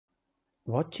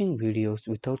Watching videos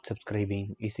without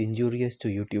subscribing is injurious to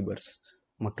YouTubers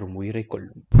மற்றும் உயிரை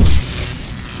கொல்லும்.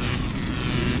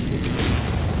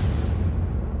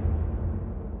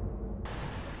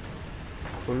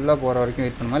 ஃபுல்லாக போகிற வரைக்கும்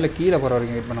வெயிட் பண்ணுமா இல்லை கீழே போகிற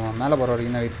வரைக்கும் வெயிட் பண்ணுமா? மேலே போகிற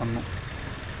வரைக்கும் தான் வெயிட் பண்ணணும்.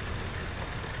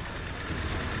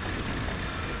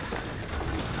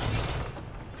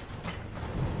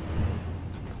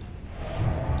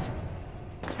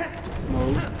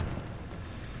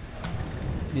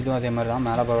 இதுவும் அதே மாதிரி தான்,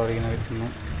 மேலே போகிற வரைக்கும் தான் வெயிட்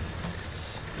பண்ணணும்.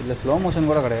 இல்லை ஸ்லோ மோஷன்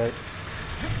கூட கிடையாது.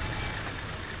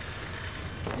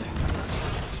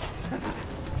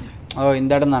 ஓ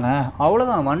இந்த இடம் தானே,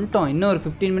 அவ்வளோதான் வந்துட்டோம். இன்னும் ஒரு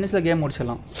 15 minutesல கேம்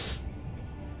முடிச்சிடலாம்.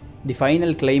 The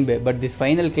final கிளைம்பு, but this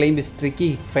final climb is tricky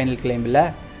final climb இல்லை.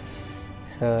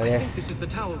 ஸோ எஸ்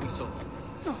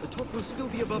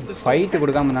ஃபைட்டு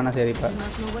கொடுக்காம தானே சரி. இப்போ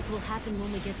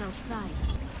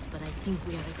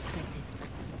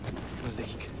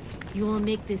you will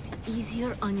make this easier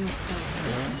on yourself.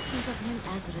 Think of him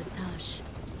as Ratash.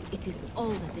 It is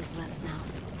all that is left now.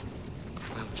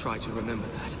 I'll try to remember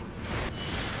that.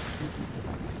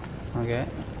 Okay.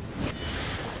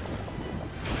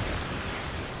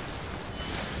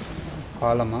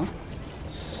 காலமா?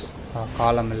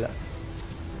 காலம் இல்லை,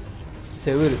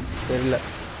 செவில் தெரியல.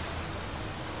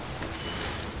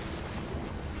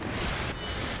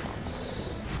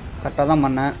 கரெக்டாக தான்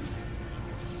பண்ணேன்.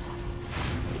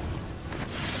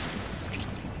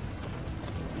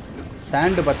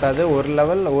 சாண்டு பத்தாது. ஒரு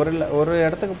லெவல் ஒரு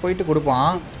இடத்துக்கு போயிட்டு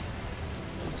கொடுப்பான்,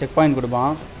 செக் பாயிண்ட்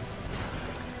கொடுப்பான்.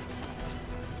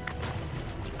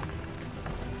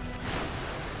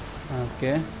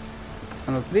 ஓகே,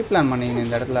 நம்ம ப்ரீ பிளான் பண்ணிக்கணும்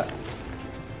இந்த இடத்துல,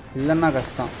 இல்லைன்னா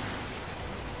கஷ்டம்.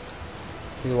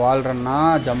 இது வால்ரன்னா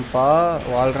ஜம்பா?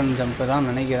 வால்ரன் ஜம்ப்பு தான்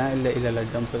நினைக்கிறேன். இல்லை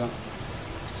ஜம்ப்பு தான்,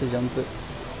 ஃபஸ்ட்டு ஜம்ப்பு.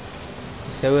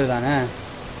 செவ்வறு தானே,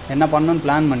 என்ன பண்ணணும்னு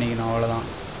பிளான் பண்ணிக்கணும், அவ்வளோதான்.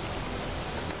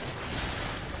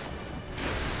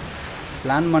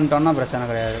 பிளான் பண்ணிட்டோன்னா பிரச்சனை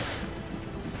கிடையாது.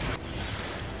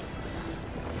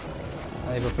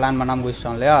 அது இப்போ பிளான் பண்ணாமல்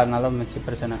குதிச்சிட்டோம் இல்லையா, அதனால தான் மிச்ச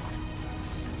பிரச்சனை.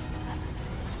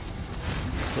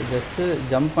 ஸோ ஜஸ்ட்டு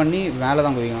ஜம்ப் பண்ணி மேலே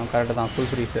தான் குதிக்கணும். கரெக்டு தான்,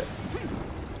 ஃபுல் ஃப்ரீஸு.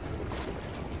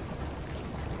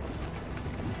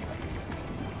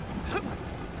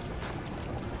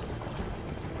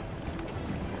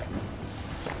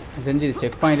 தெரிஞ்சு இது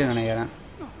செக் பாயிண்ட்டுன்னு நினைக்கிறேன்.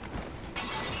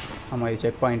 ஆமாம், இது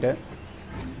செக் பாயிண்ட்டு.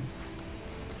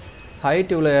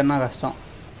 ஹைட் இவ்வளோ ஏறினா கஷ்டம்.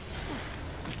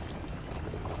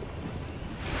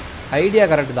 ஐடியா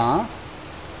கரெக்டு தான்.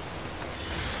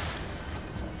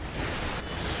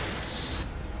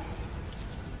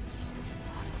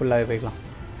 ஃபுல்லாகவே போய்க்கலாம்.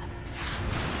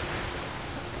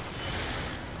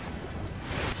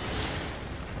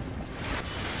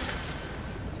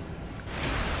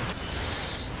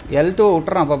 L2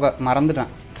 விட்டுறேன், அப்போ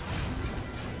மறந்துட்டேன்.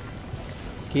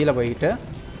 கீழே போய்கிட்டு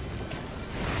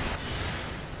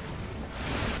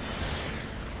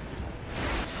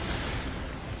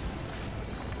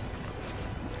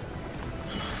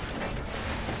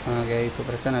ஓகே, இப்போ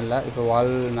பிரச்சனை இல்லை. இப்போ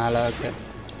வால் மேலே இருக்கு.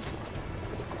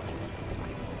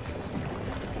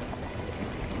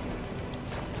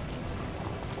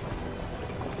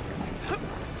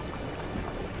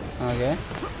 ஓகே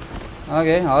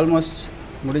ஓகே, ஆல்மோஸ்ட்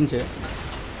முடிஞ்சு.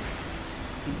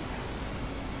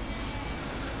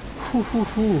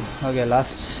 ஓகே,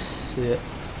 லாஸ்ட் இது.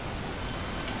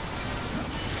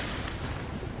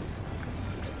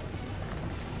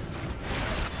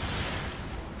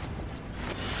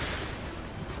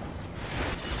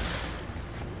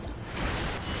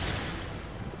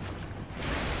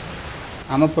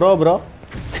 I'm a pro, bro.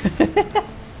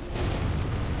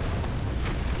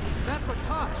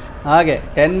 Okay,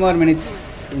 10 more minutes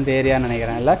in the area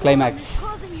நினைக்கிறேன் இல்ல, கிளைமேக்ஸ்.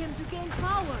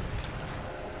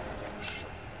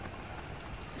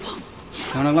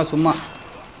 இவனுங்களாம் சும்மா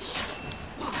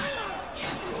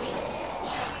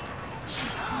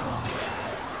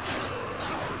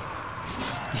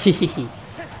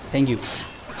தேங்க்யூ.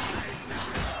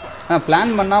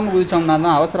 பிளான் பண்ணாமல் குதிச்சோம்னா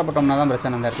தான், அவசரப்பட்டோம்னா தான்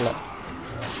பிரச்சனை அந்த இடத்துல.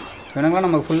 இவனுங்களாம்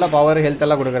நமக்கு ஃபுல்லாக பவர் ஹெல்த்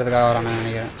எல்லாம் கொடுக்கறதுக்காக வரானு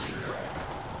நினைக்கிறேன்.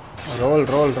 Role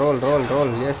role role role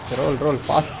role S role role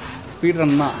fast speed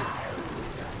run தான்.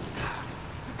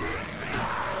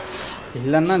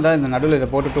 இல்லைன்னா இதான் இந்த நடுவில் இதை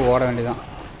போட்டுட்டு ஓட வேண்டியதான்.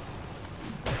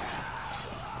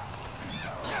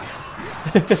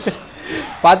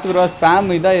 பார்த்து ரூபா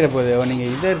ஸ்பேம் இதாக இருப்போது.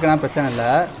 நீங்கள் இது இருக்குன்னா பிரச்சனை இல்லை.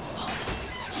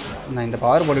 நான் இந்த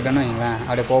பவர் போட்டுட்டேன்னு வைங்களேன்,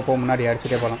 அப்படியே போக முன்னாடி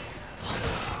அடிச்சுட்டே போகலாம்.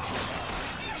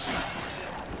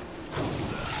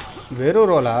 வெறும்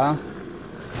ரோலா?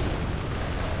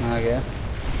 Okay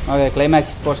okay,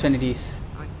 climax portion it is.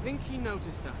 I think he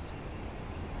noticed us.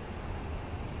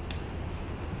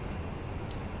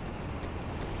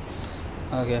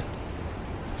 Okay.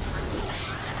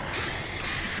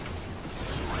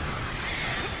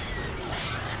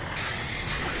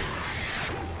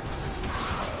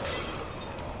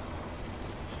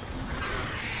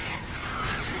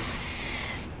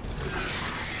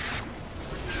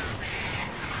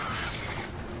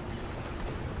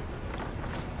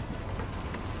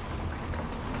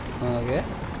 Okay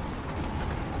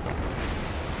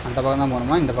அந்த பக்கம் தான்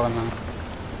போகணுமா இந்த பக்கம் தான்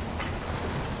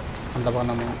அந்த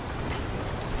பக்கம் தான் போகணும்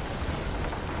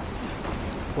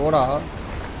போடா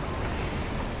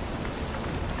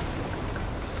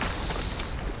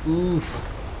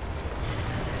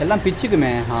எல்லாம்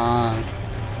பிச்சுக்குமே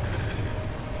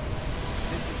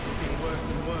This is looking worse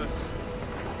and worse.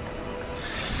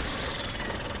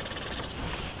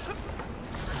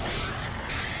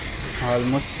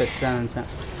 Almost செட்டாக நினச்சேன்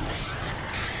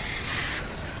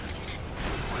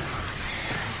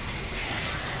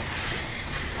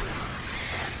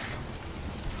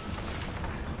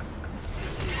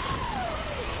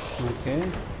okay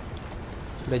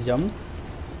should I jump?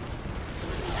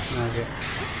 Okay.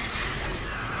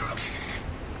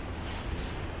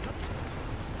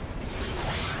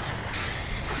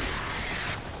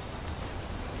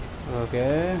 Okay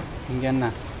இங்கே என்ன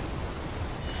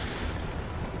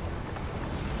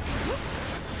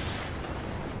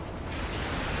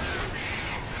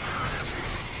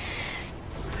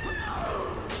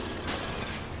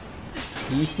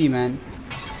ஈஸி மேன்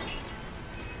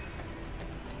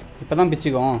இப்போ தான்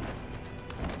பிச்சுக்கும்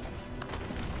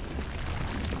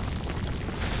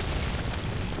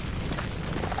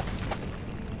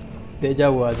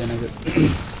தேஜாவு அது எனக்கு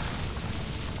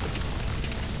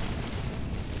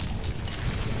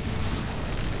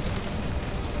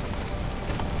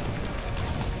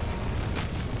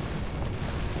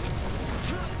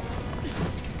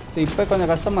ஸோ இப்போ கொஞ்சம்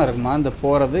கஷ்டமாக இருக்குமா இந்த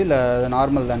போகிறது இல்லை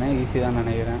நார்மல் தானே ஈஸி தான்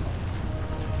நினைக்கிறேன்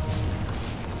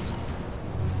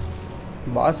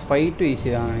பாஸ் ஃபைட்டு ஈஸி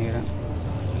தான் நினைக்கிறேன்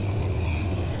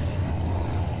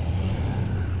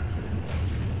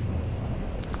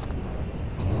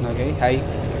ஓகே ஹை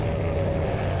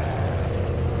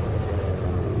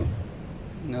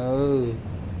ஓ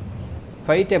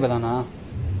ஃபைட்டே இப்போ தானா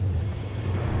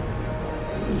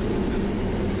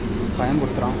பயம்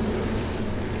கொடுத்துறான்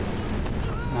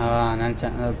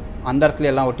நினச்சேன் அந்த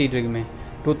இடத்துல எல்லாம் ஒட்டிகிட்டு இருக்குமே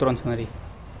டூ த்ரோன்ஸ் மாதிரி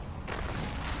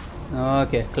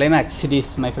okay climax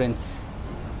cities my friends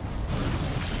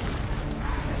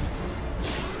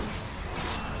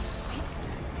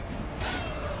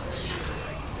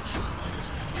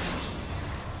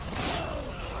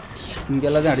இங்கே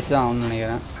எல்லாத்தையும் அடிச்சு தான் ஆகணும்னு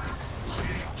நினைக்கிறேன்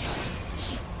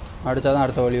அடித்தா தான்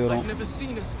அடுத்த வழி வரும்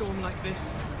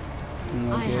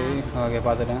ஓகே ஓகே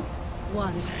பார்த்துட்டேன்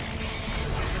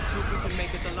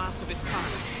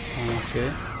ஓகே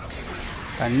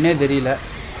கண்ணே தெரியல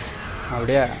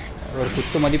அப்படியே ஒரு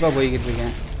குத்து மதிப்பாக போய்கிட்டு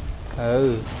இருக்கேன்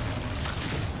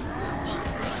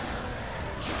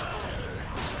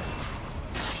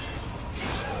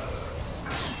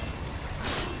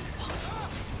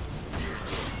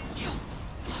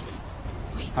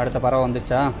அடுத்த பறவை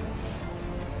வந்துச்சா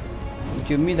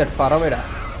கிம்மி தட் பறவைடா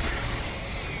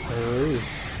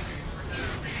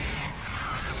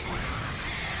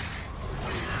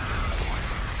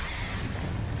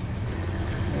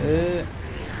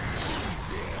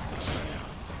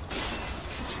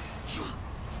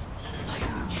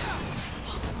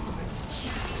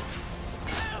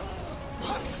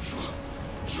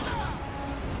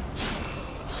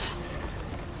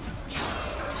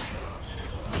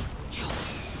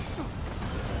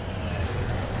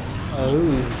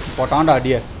போட்டாண்டா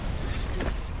அடிய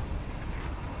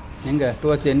எங்க டூ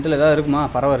எண்டில் ஏதாவது இருக்குமா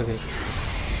பறவை இருக்கு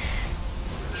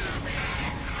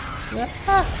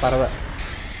பறவை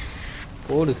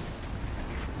ஓடு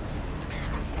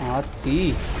ஆத்தி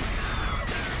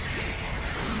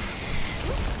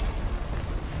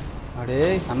அடே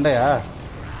சண்டையா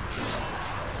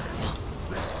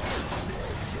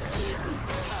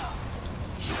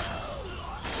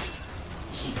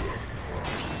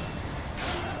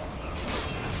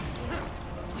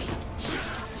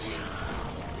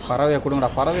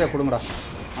பறவையை கொடுங்கடா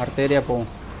அடுத்த ஏரியா போவோம்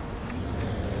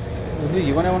இது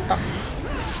இவனே வந்துட்டான்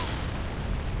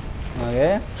ஓகே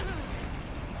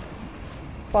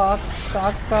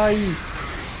காக்காய்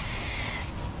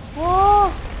ஓ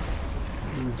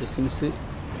just miss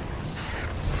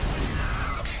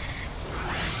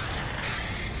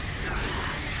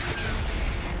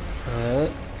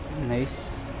nice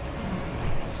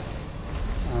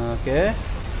okay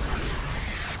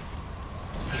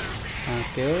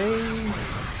okay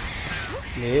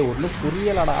ஒன்றும்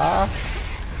புரியலடா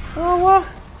வா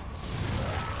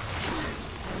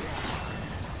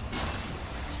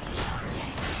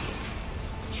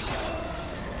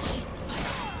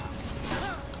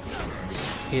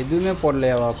எதுவுமே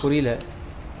போடலையாவா புரியல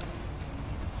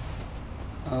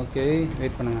ஓகே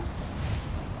வெயிட் பண்ணுங்க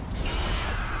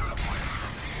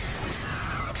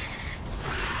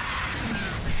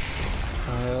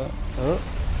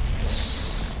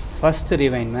ஃபர்ஸ்ட்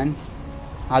ரிவைன் மேன்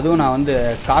அதுவும் நான் வந்து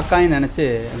காக்காயின்னு நினச்சி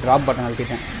drop button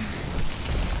அழுத்திட்டேன்.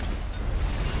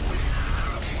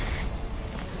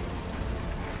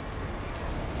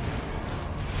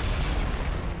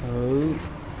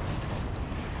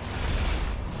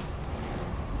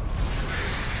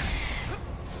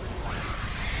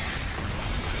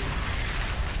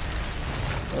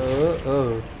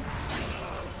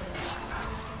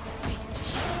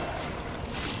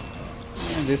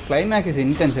 This climax is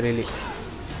intense really.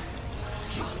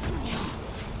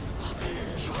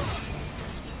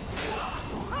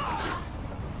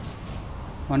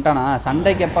 வந்துட்டானா?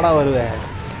 சண்டைக்கு எப்படா வருவேன்?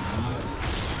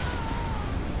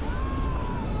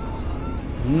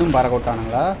 இன்னும் பறக்க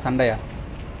விட்டானுங்களா? சண்டையா?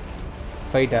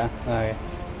 ஃபைட்டா?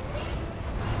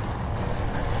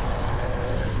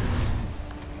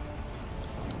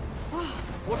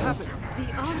 What happened? The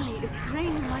army is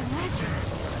draining my magic.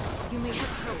 You may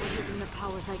have trouble using the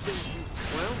powers I gave you.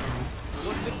 Well, I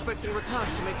wasn't expecting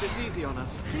Ratash to make this easy on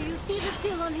us. Do you see the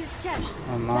seal on his chest?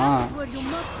 Amma. That is where you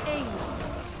must aim.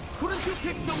 Couldn't you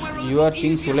pick somewhere a You are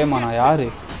King Suleimana. யாரு?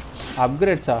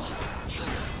 அப்கிரேட்ஸா?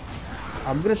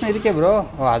 அப்கிரேட்ஸ்னா இருக்கே bro.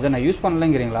 ஓ அதை நான் use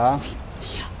பண்ணலங்கிறீங்களா?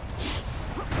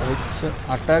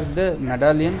 Attack the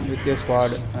medallion with your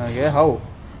sword. Okay, how?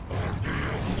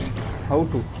 How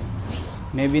to?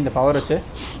 Maybe இந்த power வச்சு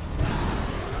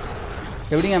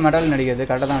எப்படிங்க medallion அடிக்கிறது?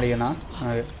 கரெக்டாக தான் அடிக்கணும்.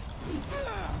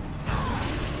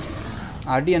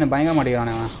 அடி என்ன பயங்கரமாக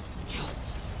அடிக்கிறானே அவன்.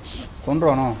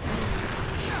 கொன்றுவானோ?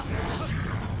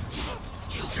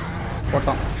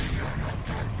 போட்டோம்.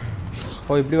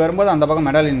 ஓ இப்படி வரும்போது அந்த பக்கம்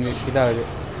மெடாலியன் இதாகுது.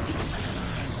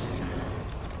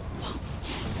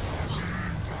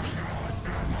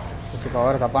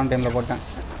 பவர் தப்பான டைமில் போட்டேன்.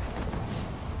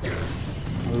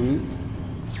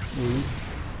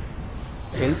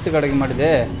 ஹெல்த்து கிடைக்க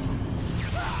மாட்டுதே.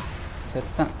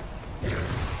 செத்தேன்.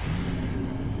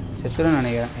 செத்துருன்னு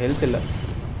நினைக்கிறேன். ஹெல்த் இல்லை.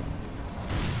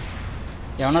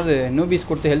 எவனாவது நியூபீஸ்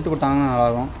கொடுத்து ஹெல்த் கொடுத்தாங்கன்னா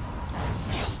நல்லாயிருக்கும்.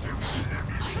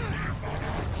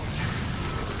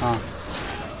 ஆ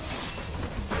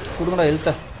கொடுங்கடா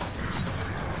ஹெல்த்தை.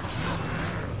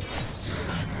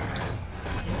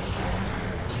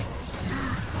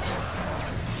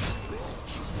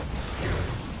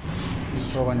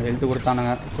 இப்போ கொஞ்சம் ஹெல்த்து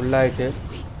கொடுத்தானுங்க. ஃபுல்லாகிடுச்சு.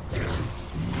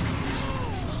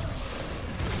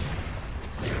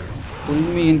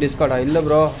 ஃபுல்மி இன் டிஸ்கார்டா? இல்லை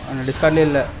ப்ரோ அந்த டிஸ்கார்ட்லேயே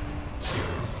இல்லை.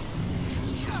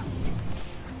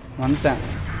 வந்துட்டேன்.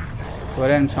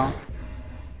 ஒரே நிமிஷம்.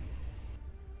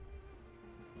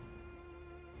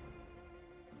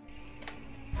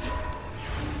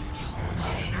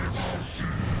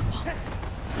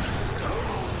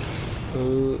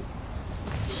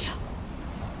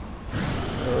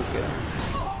 ஓகே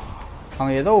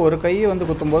அவன் ஏதோ ஒரு கையை வந்து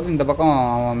குத்தும்போது இந்த பக்கம்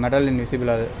அவன் மெடல்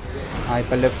இன்விசிபிள். அது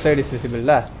இப்போ லெஃப்ட் சைடு இஸ்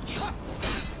விசிபிள்ல.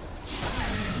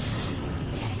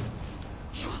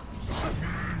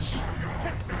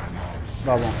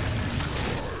 பாபம்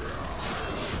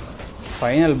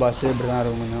ஃபைனல் பாஸ் இப்படி தான்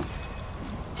இருக்கும். கொஞ்சம்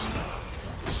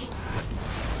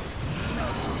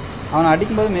அவனை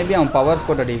அடிக்கும்போது மேபி அவன் பவர்ஸ்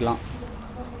போட்டு அடிக்கலாம்.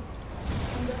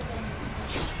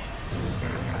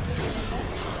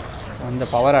 அந்த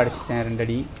பவர் அடிச்சிட்டேன் 2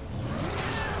 அடி.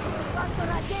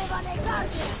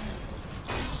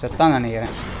 செத்தாங்க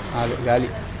நினைக்கிறேன். 4 காலி.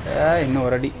 இன்னும்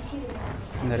 1 அடி.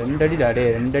 இந்த 2 அடி டாடே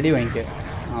 2 அடி வாங்கிக்க.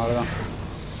 அவ்வளோதான்.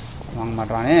 வாங்க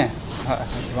மாட்டானே.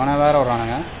 இவனை வேற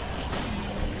விட்றானுங்க.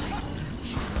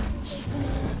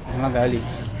 எல்லாம் காலி.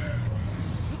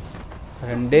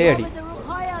 2 அடி.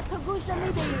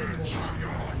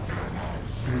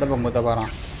 இந்த பம்பத்தை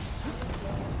பாறான்.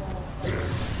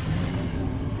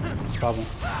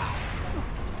 பாப்போம்.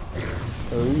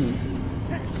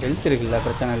 ஹெல்த் இருக்குல்ல,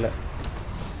 பிரச்சனை இல்லை.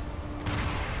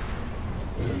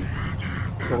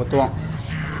 குத்துவான்.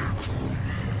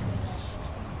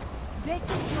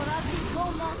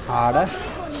 ஆட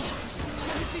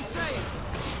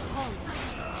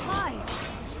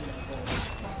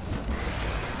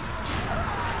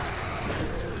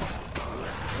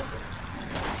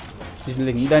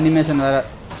இதில் இந்த அனிமேஷன் வேற.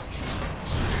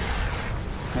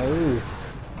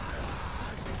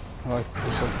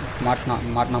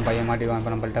 மாட்டினான் பையன் மாட்டிடுவான்.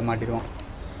 இப்போ நம்மள்கிட்ட மாட்டிடுவான்.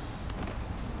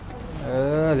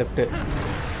 லெஃப்ட்டு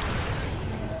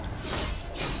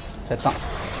செத்தான்.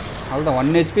 அவ்வளோதான்.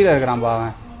 1 ஹெச்பியில் இருக்கிறான் பா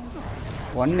அவன்.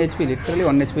 1 ஹெச்பி, லிட்டரலி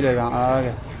 1 ஹெச்பியில் இருக்கான்.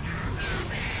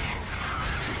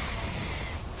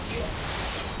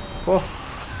 ஓ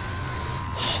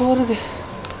சோறு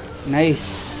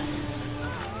நைஸ்.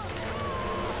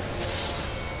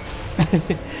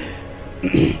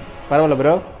 பரவாயில்ல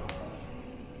bro,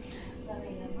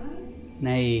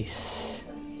 nice.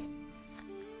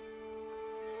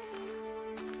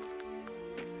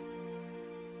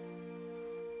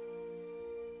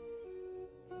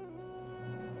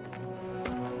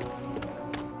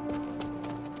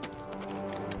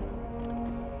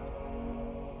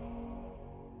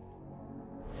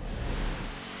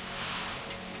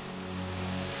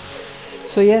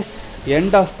 So S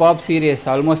end of pop serious.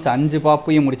 Almost 5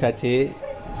 பாப்பையும் முடிச்சாச்சு.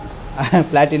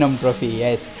 Platinum trophy.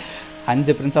 S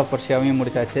 5 Prince of பர்ஷியாவையும்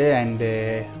முடிச்சாச்சு. And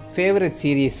favourite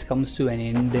series comes to an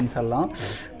எண்டுன்னு சொல்லலாம்.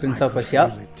 Prince of Persia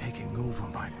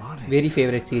very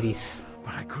favourite series.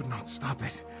 But I could not stop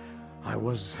it. I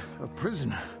was a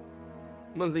prisoner.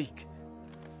 Malik,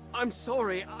 I'm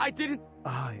sorry. I didn't...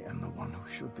 I am the one who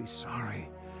should be sorry.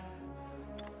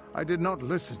 I did not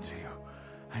listen to you,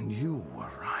 and you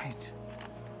were right.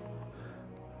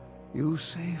 You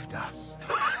saved us.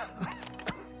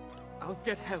 I'll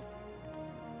get help.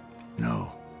 No,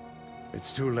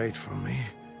 it's too late for me.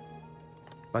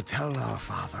 But tell our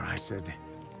father I said,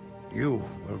 you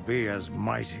will be as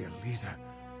mighty a leader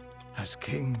as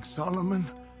King Solomon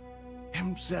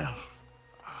himself.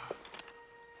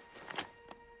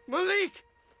 Malik!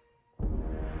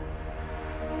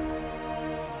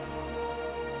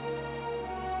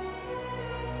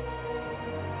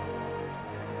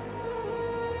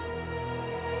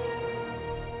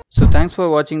 So thanks for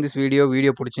வாட்சிங் this video.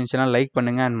 Video பிடிச்சிருந்துச்சுன்னா like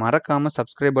பண்ணுங்கள் and மறக்காமல்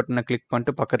subscribe பட்டனை click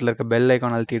பண்ணிட்டு பக்கத்தில் இருக்க bell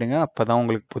icon அழுத்திடுங்க. அப்போ தான்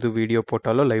உங்களுக்கு புது வீடியோ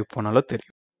போட்டாலோ லைவ் போனாலோ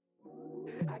தெரியும்.